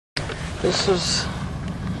This is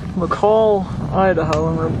McCall, Idaho,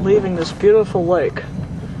 and we're leaving this beautiful lake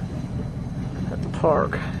at the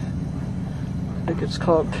park. I think it's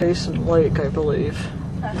called Payson Lake, I believe.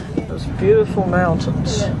 Those beautiful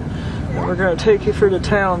mountains. And we're going to take you through the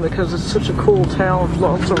town because it's such a cool town with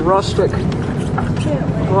lots of rustic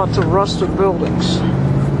buildings.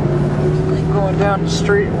 Going down the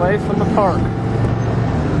street away from the park.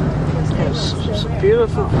 This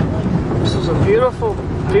is a beautiful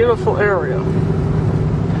area.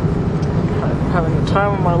 I'm having the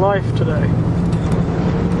time of my life today.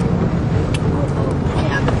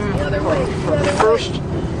 For the first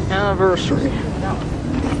anniversary.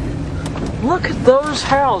 Look at those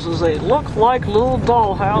houses. They look like little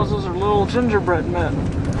doll houses or little gingerbread men.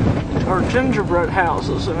 Or gingerbread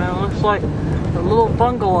houses. I mean, it looks like they're little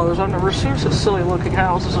bungalows. I've never seen such silly looking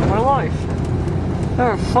houses in my life. There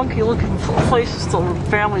are funky looking places that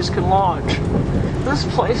families can lodge. This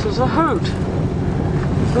place is a hoot.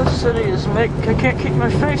 This city is I can't keep my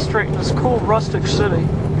face straight in this cool rustic city.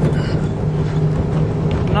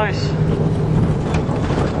 Nice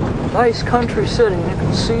country city. You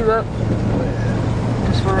can see that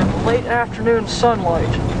because we're in late afternoon sunlight.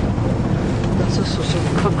 This is an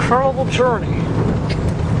incredible journey.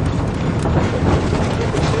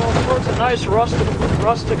 There's all sorts of nice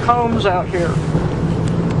rustic homes out here.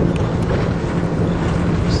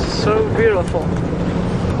 So beautiful.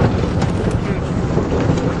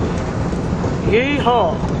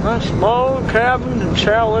 Yeehaw! Nice log cabins and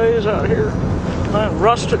chalets out here. Nice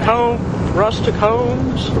rustic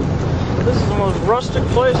homes. This is the most rustic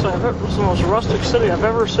place this is the most rustic city I've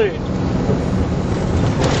ever seen.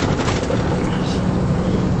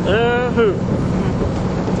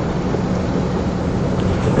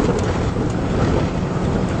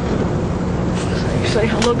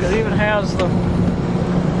 Say, look, it even has the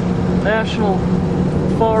National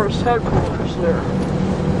Forest headquarters there.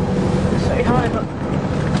 Say hi.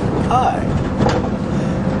 Hi.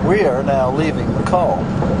 We are now leaving McCall.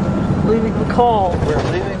 Leaving McCall. We're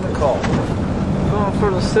leaving McCall. Going for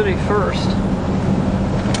the city first.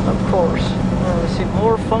 Of course. We're going to see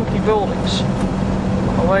more funky buildings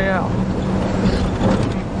on the way out.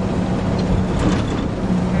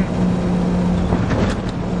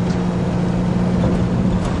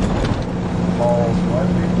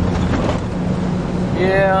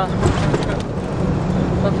 Yeah,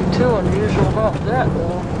 nothing too unusual about that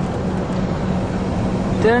though.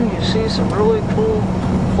 Then you see some really cool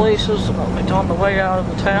places on the way out of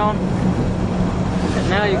the town. And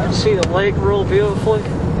now you can see the lake real beautifully.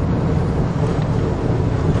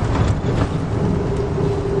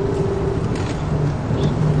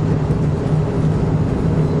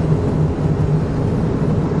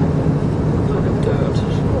 Look at that.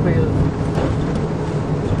 There's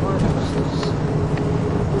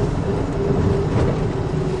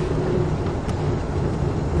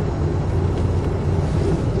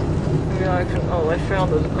I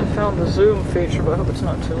found the zoom feature, but I hope it's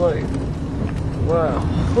not too late. Wow.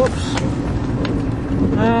 Whoops.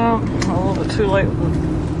 No, a little bit too late.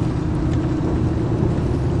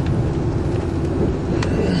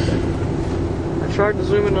 I tried to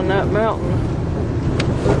zoom in on that mountain. A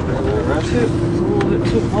little bit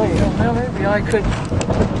too late. Now maybe I could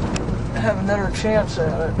have another chance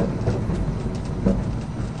at it.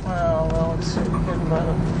 Well, let's see.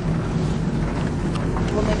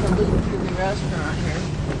 We'll make a little pretty restaurant here.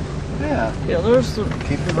 Yeah. Yeah, there's the...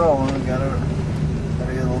 Keep it rolling. We gotta get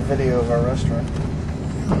a little video of our restaurant.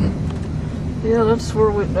 Yeah, that's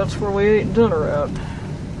where we ate dinner at.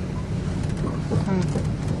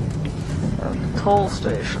 At the toll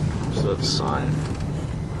station. What's that sign?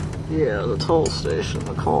 Yeah, the toll station,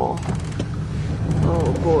 McCall.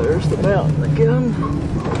 Oh boy, there's the mountain again.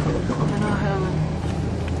 And I haven't...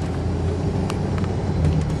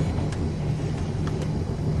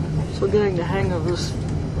 So getting the hang of this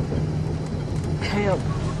camp.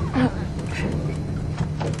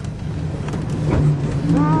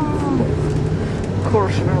 Of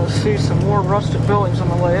course, you're going to see some more rustic buildings on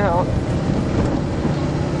the way out.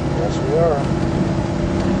 Yes, we are.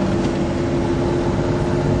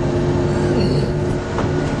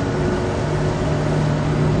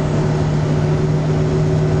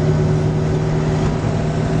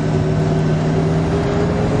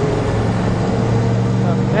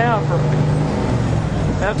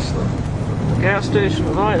 That's the gas station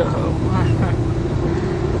of Idaho.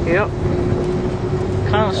 Yep.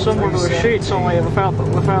 Kind of similar to the Sheets, only without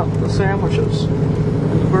the sandwiches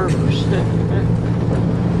and the burgers.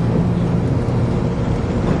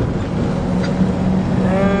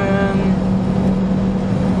 And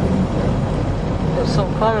there's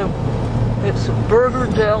some kind of It's a burger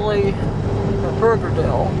deli, or Burger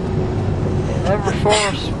Dell, in Ever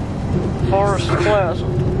Forest Plaza.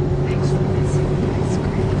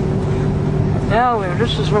 Now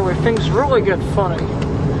this is where things really get funny.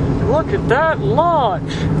 Look at that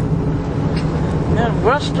lodge in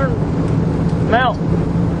Western Mountain.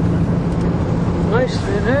 Nice,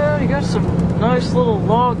 yeah, you got some nice little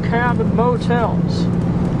log cabin motels.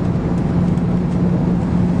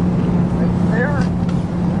 Right there.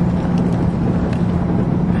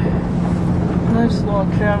 Nice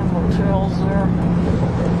log cabin motels there.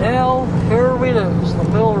 Now, here it is, the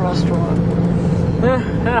Mill Restaurant.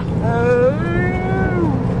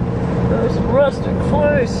 Nice rustic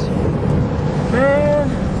place. Man.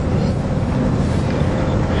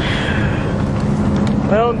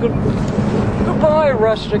 Well, goodbye,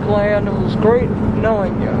 Rustic Land. It was great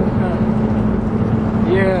knowing you.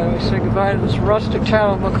 Yeah, we say goodbye to this rustic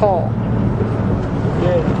town of McCall.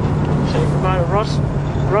 Yeah, say goodbye to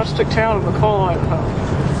rustic town of McCall, Idaho.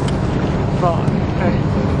 Bye. Okay.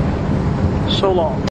 So long.